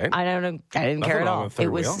 That's all right. I don't know. I didn't care at all. It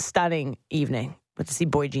was a stunning evening. But to see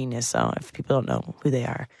Boy Genius, so if people don't know who they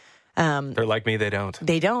are. They're like me, they don't.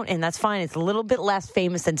 They don't, and that's fine. It's a little bit less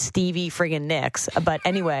famous than Stevie friggin' Nicks. But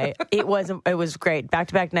anyway, it was great.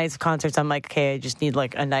 Back-to-back nights of concerts. I'm like, okay, I just need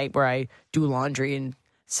like a night where I do laundry and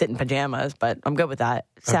sit in pajamas, but I'm good with that.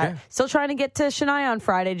 Okay. Still trying to get to Shania on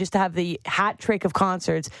Friday just to have the hat trick of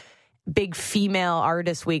concerts. Big female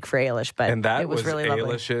artist week for Ailish, but and it was really lovely.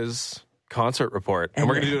 Ailish's concert report. And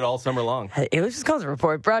we're going to do it all summer long. Ailish's concert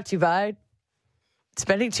report brought to you by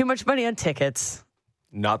spending too much money on tickets.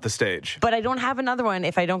 Not the stage. But I don't have another one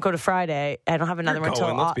if I don't go to Friday. I don't have another one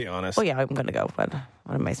until... Let's be honest. Well, yeah, I'm going to go, but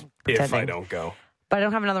what am I pretending? If I don't go. But I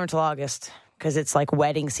don't have another one until August because it's like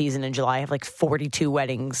wedding season in July. I have like 42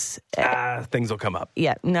 weddings. Things will come up.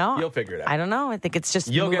 Yeah, no. You'll figure it out. I don't know. I think it's just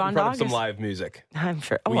You'll move get on in front to of some August. live music. I'm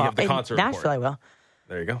sure. We have the concert report. Nashville, I will.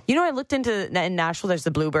 There you go. You know, I looked into in Nashville. There's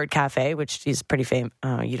the Bluebird Cafe, which is pretty famous.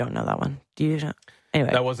 Oh, you don't know that one, do you?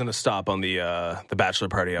 Anyway, that wasn't a stop on the bachelor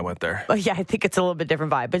party. I went there. Oh yeah, I think it's a little bit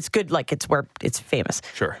different vibe, but it's good. Like it's where it's famous.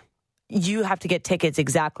 Sure. You have to get tickets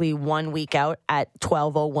exactly 1 week out at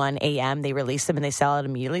 12:01 a.m. They release them and they sell out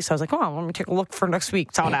immediately. So I was like, oh, let me take a look for next week.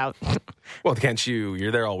 It's all out. Well, can't you?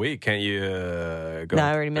 You're there all week. Can't you go? No,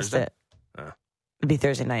 I already missed it. It'd be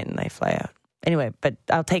Thursday night and I fly out. Anyway, but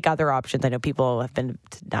I'll take other options. I know people have been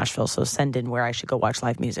to Nashville, so send in where I should go watch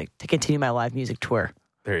live music to continue my live music tour.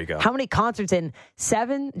 There you go. How many concerts in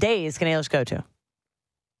 7 days can Ailish go to?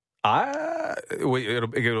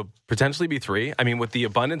 It'll potentially be 3. I mean, with the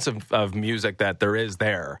abundance of music that there is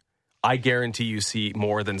there, I guarantee you see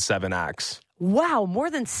more than 7 acts. Wow,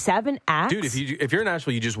 more than 7 acts? Dude, if you're in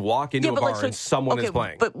Nashville, you just walk into a bar and someone is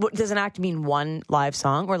playing. But does an act mean 1 live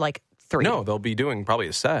song or like 3? No, they'll be doing probably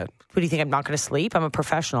a set. What do you think? I'm not going to sleep? I'm a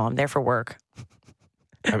professional. I'm there for work.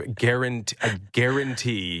 I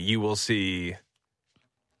guarantee you will see...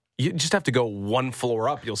 You just have to go 1 floor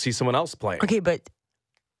up. You'll see someone else playing. Okay, but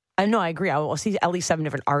I know I agree. I will see at least 7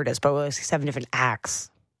 different artists, but we'll see 7 different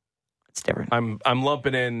acts. It's different. I'm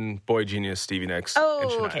lumping in Boy Genius, Stevie Nicks.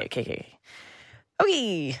 Oh, okay. Okay.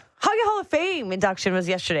 Hockey Hall of Fame induction was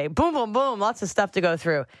yesterday. Boom, boom, boom. Lots of stuff to go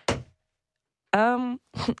through.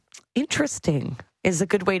 Interesting is a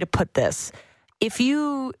good way to put this. If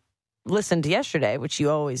you listened yesterday, which you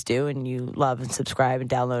always do, and you love and subscribe and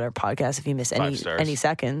download our podcast if you miss any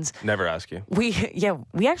seconds. Never ask you. We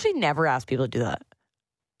actually never ask people to do that.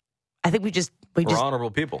 I think we just We're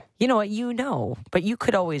honorable people. You know what? But you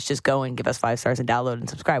could always just go and give us 5 stars and download and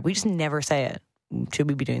subscribe. We just never say it. Should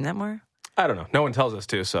we be doing that more? I don't know. No one tells us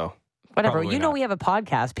to, so. Whatever. Probably not. We have a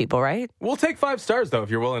podcast, people, right? We'll take 5 stars, though, if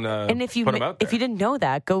you're willing to and if you put them out there. If you didn't know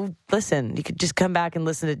that, go listen. You could just come back and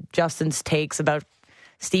listen to Justin's takes about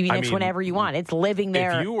Stevie Nicks whenever you want. It's living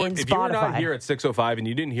there in Spotify. If you were not here at 6:05 and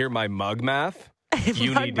you didn't hear my mug math,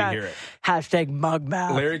 you need to hear it. Hashtag mug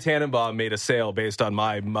math. Larry Tannenbaum made a sale based on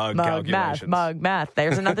my mug calculations. Mug math.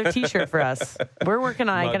 There's another T-shirt for us. We're working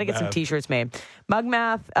on it. I got to get some T-shirts made. Mug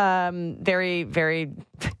math, very, very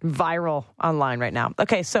viral online right now.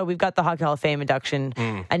 Okay, so we've got the Hockey Hall of Fame induction.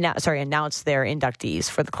 Announced their inductees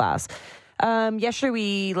for the class. Yesterday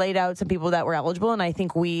we laid out some people that were eligible, and I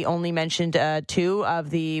think we only mentioned 2 of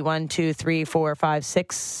the 1, 2, 3, 4, 5,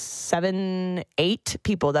 6, 7, 8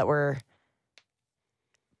 people that were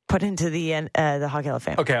put into the Hockey Hall of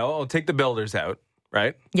Fame. Okay, I'll take the builders out,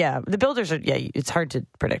 right? Yeah, the builders are, it's hard to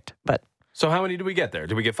predict, but. So how many did we get there?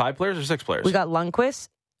 Did we get 5 players or 6 players? We got Lundqvist,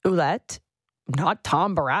 Ouellette, not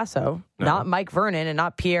Tom Barrasso, not Mike Vernon, and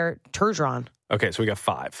not Pierre Turgeon. Okay, so we got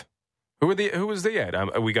 5. Who was the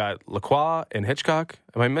 8? We got Lacroix and Hitchcock.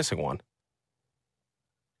 Am I missing one?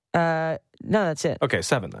 No, that's it. Okay,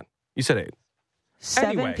 7 then. You said 8.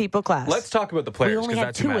 7 people class. Let's talk about the players. We only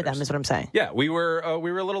had 2 of them, is what I'm saying. Yeah, we were a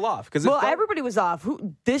little off because everybody was off.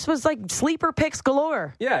 This was like sleeper picks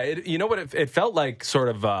galore. Yeah, you know what? It felt like sort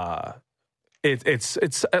of. It's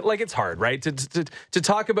like it's hard, right? To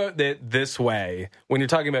talk about it this way when you're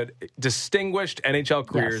talking about distinguished NHL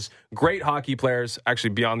careers, great hockey players,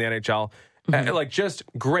 actually beyond the NHL, like just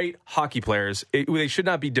great hockey players. They should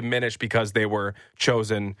not be diminished because they were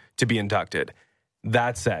chosen to be inducted.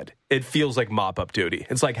 That said, it feels like mop-up duty.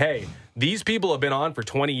 It's like, hey, these people have been on for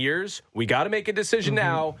 20 years. We got to make a decision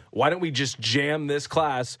now. Why don't we just jam this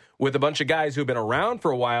class with a bunch of guys who've been around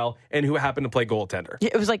for a while and who happen to play goaltender?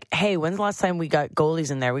 It was like, hey, when's the last time we got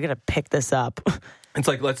goalies in there? We got to pick this up. It's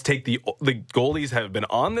like, let's take the goalies have been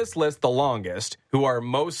on this list the longest, who are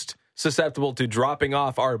most susceptible to dropping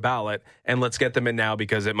off our ballot, and let's get them in now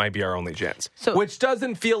because it might be our only chance. Which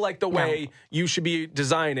doesn't feel like the way you should be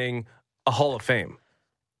designing a Hall of Fame.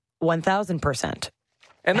 1,000%.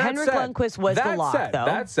 And Henrik Lundqvist was the lock, though.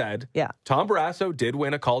 That said, Tom Barrasso did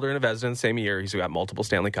win a Calder and a Vezina in the same year. He's got multiple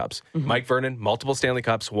Stanley Cups. Mike Vernon, multiple Stanley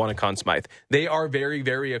Cups, won a Conn Smythe. They are very,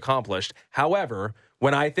 very accomplished. However,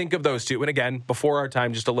 when I think of those two, and again, before our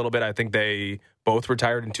time just a little bit, I think they both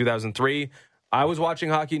retired in 2003. I was watching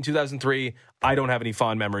hockey in 2003. I don't have any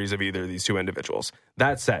fond memories of either of these two individuals.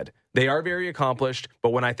 That said, they are very accomplished,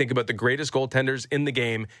 but when I think about the greatest goaltenders in the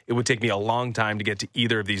game, it would take me a long time to get to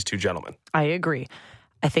either of these two gentlemen. I agree.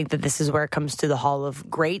 I think that this is where it comes to the Hall of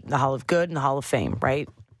Great, the Hall of Good, and the Hall of Fame, right?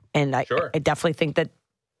 And I definitely think that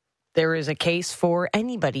there is a case for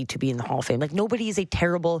anybody to be in the Hall of Fame. Like, nobody is a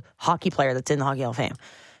terrible hockey player that's in the Hockey Hall of Fame.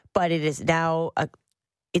 But it is now,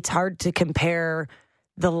 it's hard to compare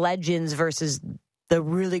the legends versus the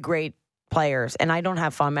really great players. And I don't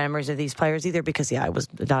have fond memories of these players either because, I was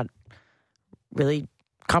not really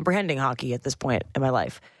comprehending hockey at this point in my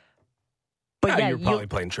life. But you're probably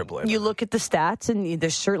playing AAA. You look at the stats, and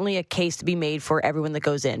there's certainly a case to be made for everyone that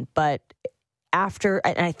goes in. But and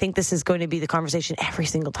I think this is going to be the conversation every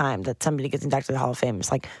single time that somebody gets inducted to the Hall of Fame.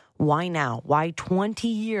 It's like, why now? Why 20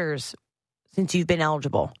 years since you've been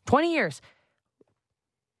eligible? 20 years.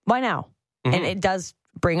 Why now? And it does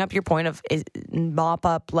bring up your point of mop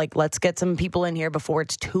up, like, let's get some people in here before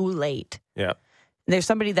it's too late. Yeah. There's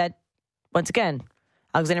somebody that, once again,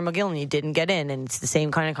 Alexander McGillney didn't get in, and it's the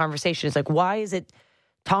same kind of conversation. It's like, why is it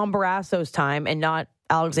Tom Barrasso's time and not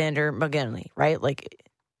Alexander McGillney, right? Like,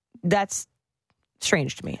 that's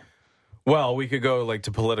strange to me. Well, we could go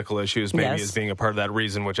to political issues maybe as being a part of that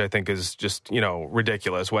reason, which I think is just,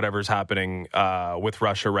 ridiculous. Whatever's happening with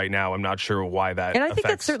Russia right now, I'm not sure why that And I think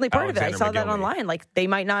that's certainly part Alexander of it. I saw that online. Like, they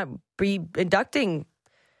might not be inducting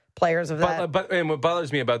players of that. But what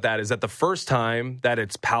bothers me about that is that the first time that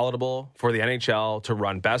it's palatable for the NHL to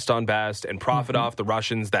run best on best and profit off the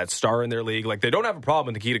Russians that star in their league, like, they don't have a problem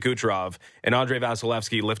with Nikita Kucherov and Andrei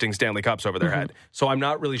Vasilevsky lifting Stanley Cups over their head. So I'm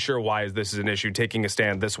not really sure why this is an issue, taking a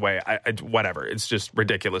stand this way. Whatever. It's just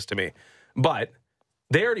ridiculous to me. But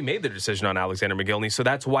they already made their decision on Alexander McGillney, so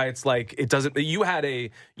that's why it's like it doesn't. You had a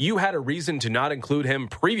reason to not include him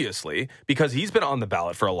previously because he's been on the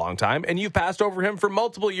ballot for a long time, and you've passed over him for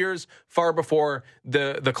multiple years, far before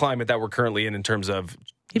the climate that we're currently in terms of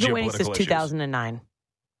he's been waiting since 2009.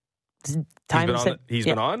 He's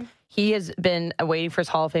been on. He has been waiting for his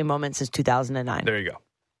Hall of Fame moment since 2009. There you go.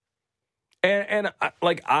 And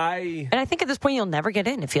I think at this point you'll never get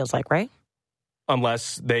in. It feels like, right?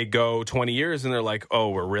 unless they go 20 years and they're like, oh,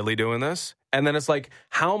 we're really doing this? And then it's like,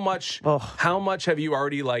 how much have you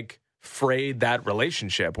already like frayed that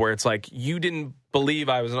relationship where it's like, you didn't believe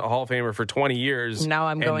I was a Hall of Famer for 20 years. Now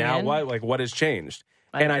I'm going now in? what? Like, what has changed?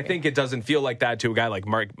 I think it doesn't feel like that to a guy like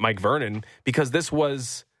Mike Vernon, because this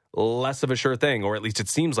was less of a sure thing, or at least it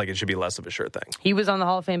seems like it should be less of a sure thing. He was on the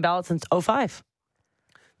Hall of Fame ballot since 2005.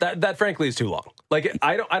 That frankly is too long. Like,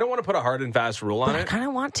 I don't want to put a hard and fast rule on it. I kind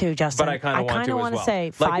of want to, Justin. But I kind of want to as well. Say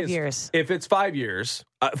 5 years. If it's 5 years,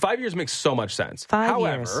 5 years makes so much sense. 5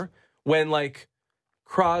 However, years. when like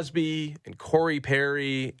Crosby and Corey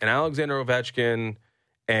Perry and Alexander Ovechkin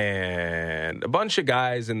and a bunch of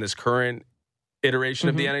guys in this current iteration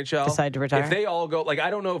of the NHL decide to retire, if they all go, like, I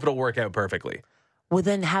don't know if it'll work out perfectly. Well,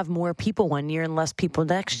 then have more people one year and less people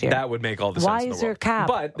next year. That would make all the sense Why in the is there world. a cap?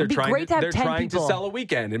 But they're It'd be trying, great to have they're 10 trying to people. sell a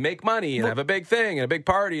weekend and make money and have a big thing and a big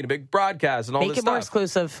party and a big broadcast and all Make this it stuff. more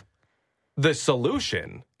exclusive. The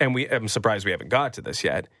solution, and I'm surprised we haven't got to this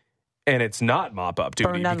yet, and it's not mop-up duty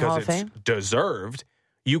Burn down the Hall because of it's Fame? deserved.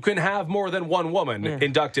 You can have more than one woman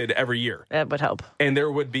inducted every year. That would help. And there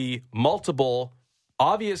would be multiple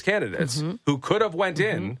obvious candidates who could have went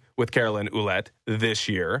in with Carolyn Ouellette this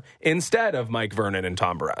year instead of Mike Vernon and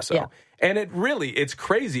Tom Barrasso. Yeah. And it's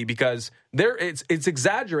crazy because it's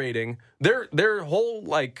exaggerating their whole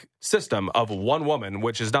like system of one woman,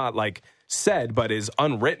 which is not like said, but is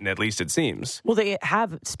unwritten, at least it seems. Well, they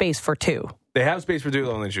have space for two. They have space for two,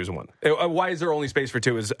 they'll only choose one. Why is there only space for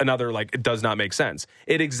two is another, like, it does not make sense.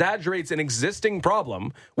 It exaggerates an existing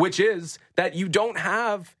problem, which is that you don't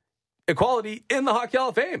have equality in the Hockey Hall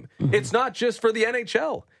of Fame. It's not just for the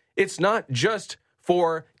NHL. It's not just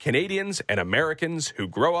for Canadians and Americans who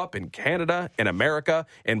grow up in Canada and America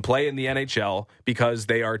and play in the NHL because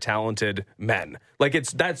they are talented men. Like,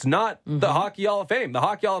 that's not the Hockey Hall of Fame. The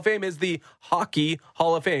Hockey Hall of Fame is the Hockey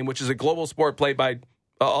Hall of Fame, which is a global sport played by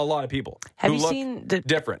a lot of people. Have who you look seen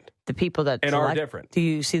different the people that and select, are different? Do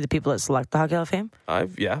you see the people that select the Hockey Hall of Fame?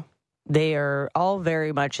 Yeah. They are all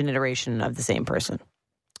very much an iteration of the same person.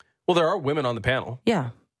 Well, there are women on the panel.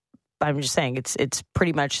 Yeah. But I'm just saying it's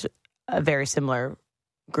pretty much a very similar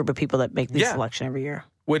group of people that make the selection every year.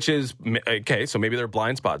 Which is, okay, so maybe there are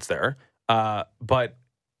blind spots there. But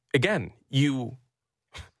again, you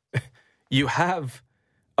have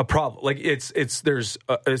a problem. Like, it's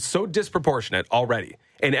so disproportionate already.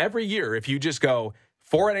 And every year, if you just go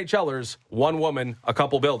 4 NHLers, 1 woman, a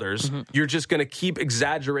couple builders, you're just going to keep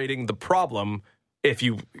exaggerating the problem if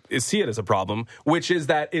you see it as a problem, which is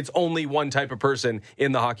that it's only one type of person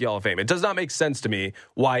in the Hockey Hall of Fame. It does not make sense to me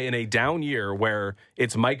why in a down year where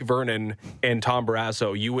it's Mike Vernon and Tom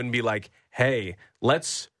Barrasso, you wouldn't be like, hey,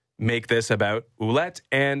 let's make this about Ouellette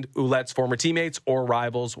and Ouellette's former teammates or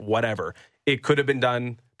rivals, whatever. It could have been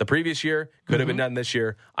done the previous year, could have been done this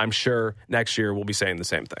year. I'm sure next year we'll be saying the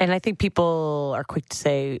same thing. And I think people are quick to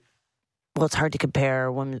say, well, it's hard to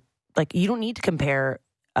compare women. Like, you don't need to compare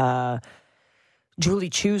Julie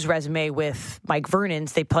Chu's resume with Mike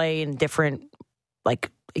Vernon's. They play in different, like,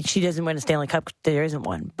 she doesn't win a Stanley Cup. There isn't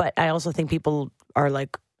one. But I also think people are,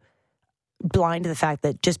 like, blind to the fact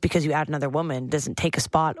that just because you add another woman doesn't take a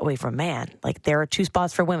spot away from a man. Like, there are 2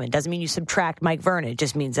 spots for women. Doesn't mean you subtract Mike Vernon. It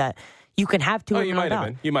just means that you can have 2 women. You might have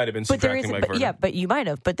been. You might have been but there subtracting isn't, Mike Vernon. Yeah, but you might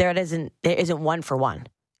have. But there isn't 1 for 1.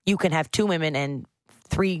 You can have 2 women and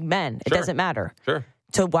 3 men. It doesn't matter. Sure.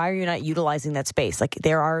 So why are you not utilizing that space? Like,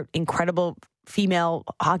 there are incredible female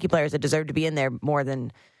hockey players that deserve to be in there more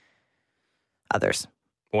than others.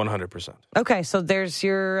 100%. Okay, so there's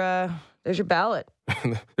your ballot.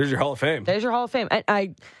 There's your Hall of Fame. There's your Hall of Fame.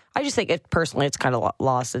 I just think personally it's kind of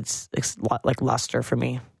lost its like luster for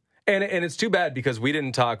me. And it's too bad because we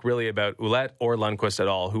didn't talk really about Ouellette or Lundqvist at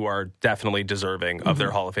all, who are definitely deserving of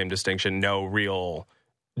their Hall of Fame distinction. No real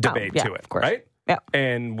debate to it, of course. right? Yeah.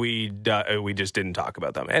 And we just didn't talk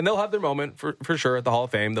about them. And they'll have their moment for sure at the Hall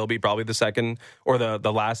of Fame. They'll be probably the second or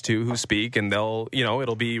the last 2 who speak, and they'll,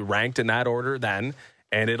 it'll be ranked in that order then,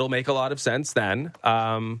 and it'll make a lot of sense then.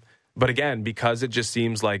 But again, because it just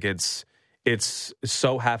seems like it's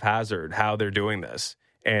so haphazard how they're doing this,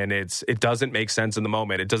 and it doesn't make sense in the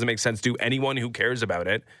moment. It doesn't make sense to anyone who cares about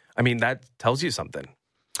it. I mean, that tells you something.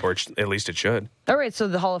 Or at least it should. All right, so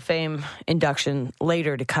the Hall of Fame induction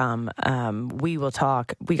later to come. We will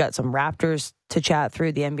talk. We got some Raptors to chat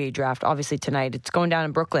through the NBA draft. Obviously tonight, it's going down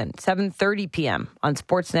in Brooklyn, 7:30 p.m. on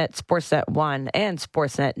Sportsnet, Sportsnet 1, and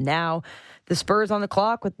Sportsnet Now. The Spurs on the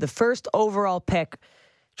clock with the first overall pick.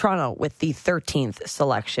 Toronto with the 13th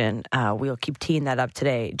selection. We'll keep teeing that up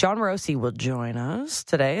today. John Morosi will join us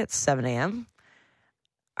today at 7 a.m.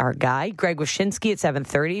 our guy, Greg Wyshynski, at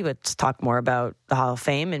 7:30. Let's talk more about the Hall of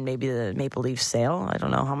Fame and maybe the Maple Leafs sale. I don't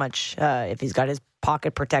know how much, if he's got his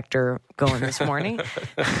pocket protector going this morning.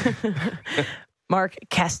 Mark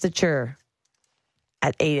Kestacher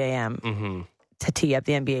at 8 a.m. To tee up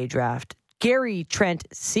the NBA draft. Gary Trent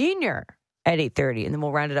Sr. at 8:30. And then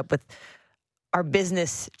we'll round it up with our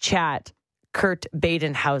business chat, Kurt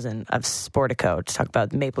Badenhausen of Sportico, to talk about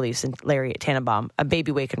the Maple Leafs and Larry Tannenbaum, a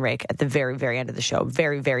baby wake and rake at the very, very end of the show.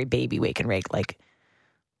 Very, very baby wake and rake, like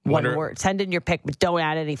one word. Send in your pick, but don't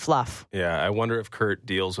add any fluff. Yeah, I wonder if Kurt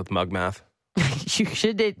deals with mug math. You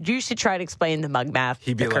should try to explain the mug math.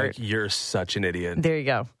 He'd be like, Kurt. "You're such an idiot." There you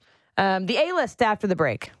go. The A-list after the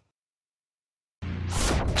break.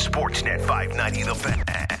 Sportsnet 590 The Fan.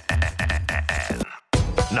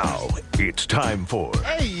 Now it's time for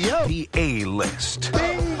the A-list.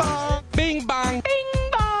 Bing bong. Bing bong.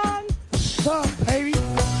 Bing bong. What's up, baby?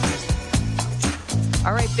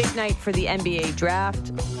 All right, big night for the NBA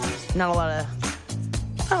draft. Not a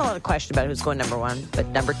lot of question about who's going number one, but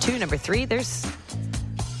number two, number three, there's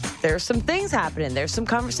some things happening. There's some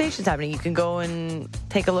conversations happening. You can go and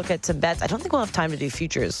take a look at some bets. I don't think we'll have time to do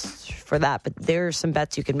futures for that, but there's some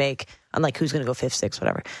bets you can make on like who's going to go 5th, 6th,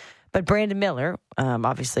 whatever. But Brandon Miller,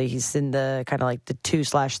 obviously he's in the kind of like the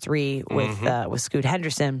 2/3 with Scoot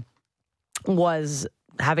Henderson, was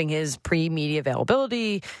having his pre-media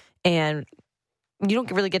availability, and you don't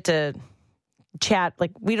really get to chat.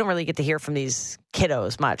 Like, we don't really get to hear from these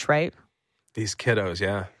kiddos much, right? These kiddos,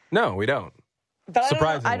 yeah. No, we don't. But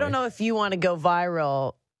Surprisingly. I don't know if you want to go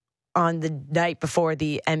viral on the night before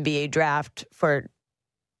the NBA draft for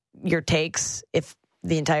your takes if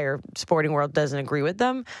the entire sporting world doesn't agree with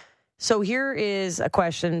them. So here is a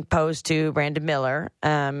question posed to Brandon Miller.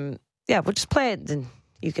 We'll just play it and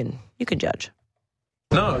you can judge.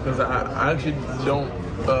 No, because I actually don't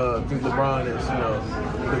think LeBron is,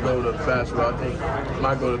 the GOAT of basketball. I think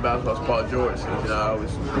my GOAT of basketball is Paul George. And, I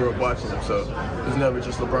always grew up watching him, so it's never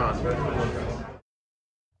just LeBron.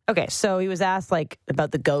 Okay, so he was asked about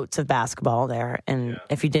the GOATs of basketball there, and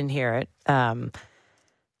if you didn't hear it,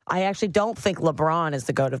 I actually don't think LeBron is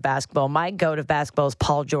the GOAT of basketball. My GOAT of basketball is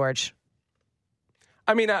Paul George.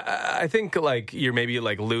 I mean, I think you're maybe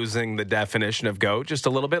losing the definition of GOAT just a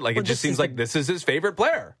little bit. It just seems like this is his favorite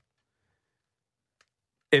player.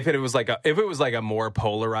 If it was a more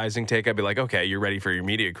polarizing take, I'd be like, okay, you're ready for your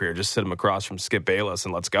media career. Just sit him across from Skip Bayless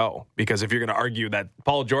and let's go. Because if you're going to argue that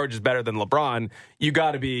Paul George is better than LeBron, you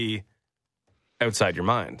got to be outside your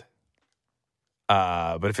mind.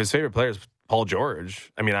 But if his favorite player is Paul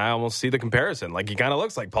George, I mean, I almost see the comparison. He kind of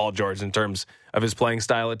looks like Paul George in terms of his playing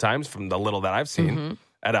style at times from the little that I've seen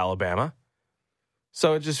at Alabama.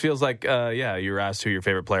 So it just feels like, you were asked who your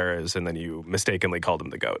favorite player is, and then you mistakenly called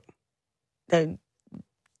him the GOAT.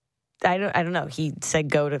 I don't know. He said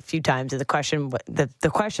GOAT a few times. And the question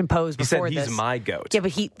posed before this. He said he's my GOAT. Yeah,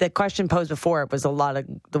 but the question posed before it was a lot of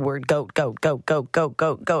the word GOAT.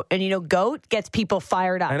 And GOAT gets people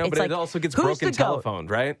fired up. I know, but it also gets broken telephoned,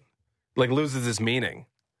 right? Loses its meaning.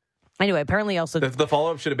 Anyway, apparently also... The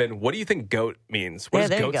follow-up should have been, what do you think GOAT means? What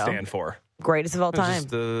does GOAT stand for? Greatest of all time.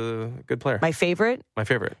 Just a good player. My favorite? My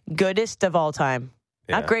favorite. Goodest of all time.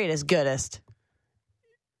 Yeah. Not greatest, goodest.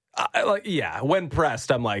 When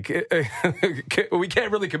pressed, I'm like, we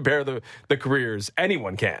can't really compare the careers.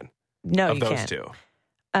 Anyone can. No, of you those can't. two.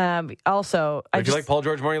 Also, if you like Paul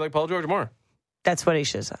George more, you like Paul George more. That's what he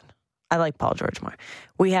should have said. I like Paul George more.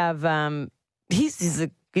 We have he's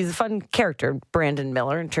a fun character, Brandon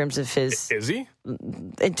Miller, in terms of his... Is he?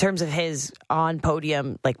 In terms of his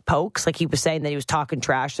on-podium, pokes. He was saying that he was talking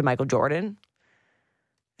trash to Michael Jordan.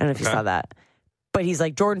 I don't know if you saw that. But he's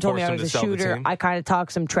like, Jordan told me I was a shooter. I kind of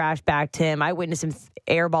talked some trash back to him. I witnessed him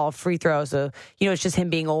airball free throw. So, it's just him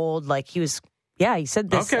being old. He said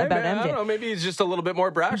this about MJ. I don't know. Maybe he's just a little bit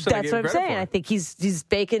more brash than That's what I'm saying. I think he's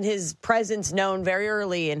making his presence known very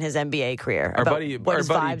early in his NBA career. Our buddy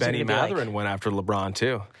Benny Matherin went after LeBron,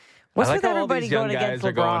 too. What's I with like everybody how all these young going against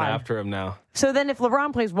guys LeBron? Are going after him now. So then if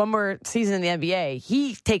LeBron plays one more season in the NBA,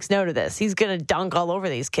 he takes note of this. He's going to dunk all over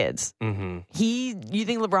these kids. Mm-hmm. You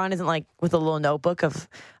think LeBron isn't with a little notebook of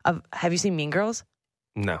have you seen Mean Girls?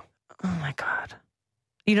 No. Oh, my God.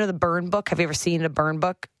 You know the Burn Book? Have you ever seen a Burn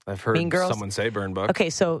Book? I've heard someone say Burn Book. Okay,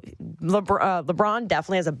 so LeBron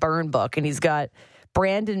definitely has a Burn Book, and he's got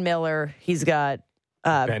Brandon Miller. He's got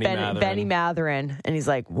Benny Matherin, and he's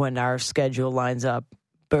like, when our schedule lines up,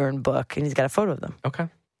 Burn Book, and he's got a photo of them. Okay.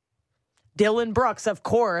 Dylan Brooks, of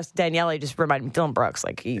course. Daniele just reminded me. Dylan Brooks,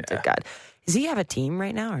 God. Does he have a team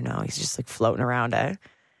right now or no? He's just floating around, eh?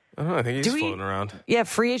 I don't know. I think he's floating around. Yeah,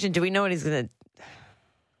 free agent. Do we know what he's going to...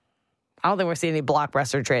 I don't think we're seeing any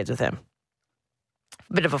blockbuster trades with him.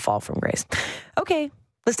 Bit of a fall from grace. Okay,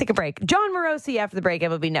 let's take a break. John Morosi after the break,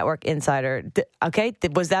 MLB Network insider. Okay,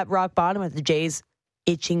 was that rock bottom? Are the Jays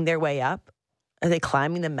itching their way up? Are they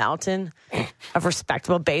climbing the mountain of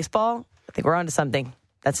respectable baseball? I think we're on to something.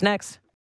 That's next.